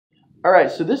All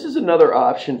right, so this is another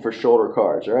option for shoulder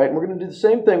cards, all right? And we're going to do the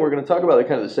same thing. We're going to talk about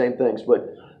kind of the same things, but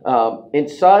in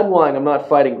side lying, I'm not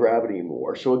fighting gravity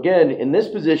anymore. So again, in this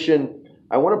position,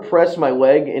 I want to press my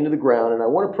leg into the ground, and I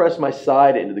want to press my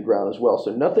side into the ground as well.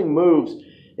 So nothing moves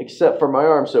except for my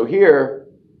arm. So here,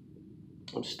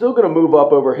 I'm still going to move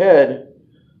up overhead.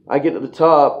 I get to the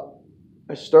top.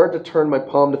 I start to turn my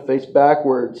palm to face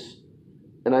backwards,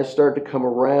 and I start to come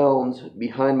around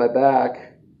behind my back.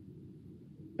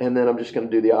 And then I'm just going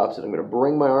to do the opposite. I'm going to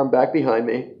bring my arm back behind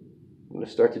me. I'm going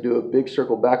to start to do a big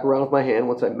circle back around with my hand.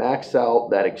 Once I max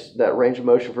out that range of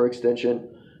motion for extension,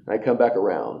 I come back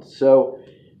around. So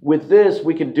with this,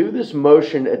 we can do this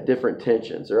motion at different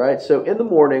tensions, all right? So in the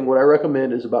morning, what I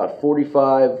recommend is about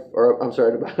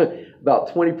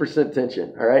 20%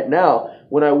 tension, all right? Now,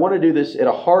 when I want to do this at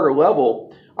a harder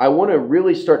level, I want to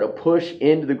really start to push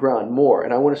into the ground more,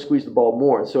 and I want to squeeze the ball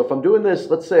more. And so if I'm doing this,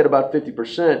 let's say at about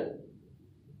 50%,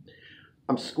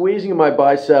 I'm squeezing my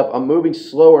bicep, I'm moving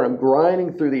slower, and I'm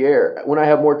grinding through the air. When I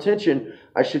have more tension,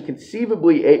 I should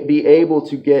conceivably be able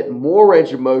to get more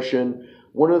range of motion.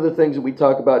 One of the things that we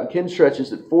talk about in Kinstretch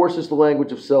is it forces the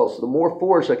language of self. So the more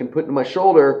force I can put into my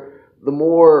shoulder, the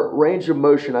more range of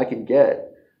motion I can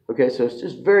get. Okay, so it's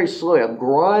just very slowly. I'm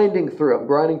grinding through, I'm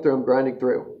grinding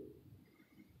through.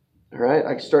 All right,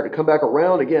 I start to come back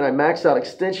around. Again, I max out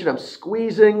extension, I'm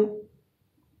squeezing.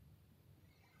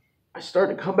 I start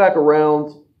to come back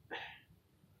around,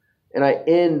 and I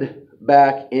end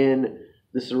back in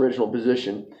this original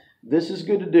position. This is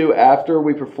good to do after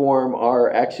we perform our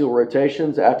axial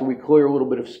rotations, after we clear a little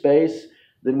bit of space.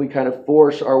 Then we kind of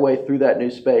force our way through that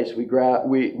new space.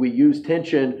 We use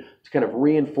tension to kind of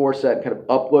reinforce that and kind of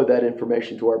upload that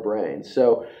information to our brain.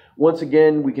 So once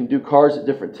again, we can do cards at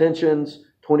different tensions,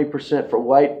 20% for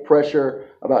light pressure,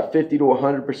 about 50 to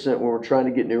 100% when we're trying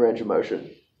to get new range of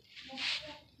motion.